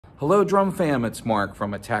Hello drum fam, it's Mark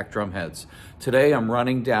from Attack Drumheads. Today I'm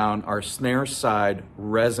running down our snare side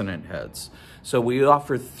resonant heads. So we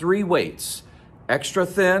offer 3 weights: extra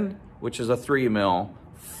thin, which is a 3 mil,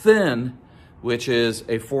 thin, which is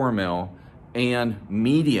a 4 mil, and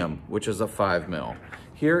medium, which is a 5 mil.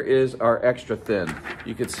 Here is our extra thin.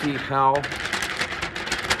 You can see how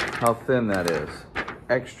thin that is.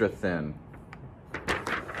 Extra thin.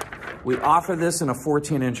 We offer this in a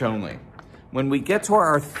 14-inch only. When we get to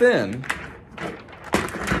our thin,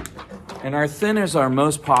 and our thin is our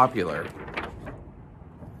most popular,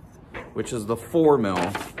 which is the 4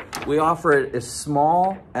 mil, we offer it as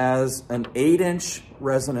small as an 8-inch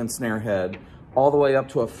resonant snare head all the way up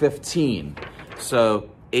to a 15. So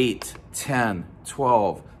 8, 10,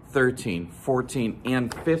 12, 13, 14,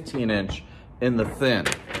 and 15-inch in the thin.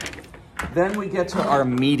 Then we get to our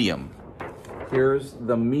medium. Here's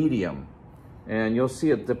the medium, and you'll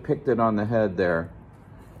see it depicted on the head there.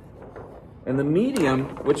 And the medium,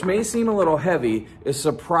 which may seem a little heavy, is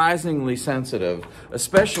surprisingly sensitive,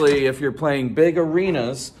 especially if you're playing big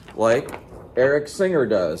arenas like Eric Singer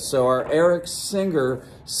does. So our Eric Singer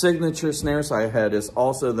signature snare side head is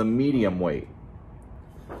also the medium weight.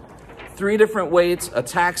 3 different weights: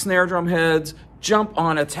 Attack snare drum heads. Jump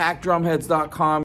on attackdrumheads.com.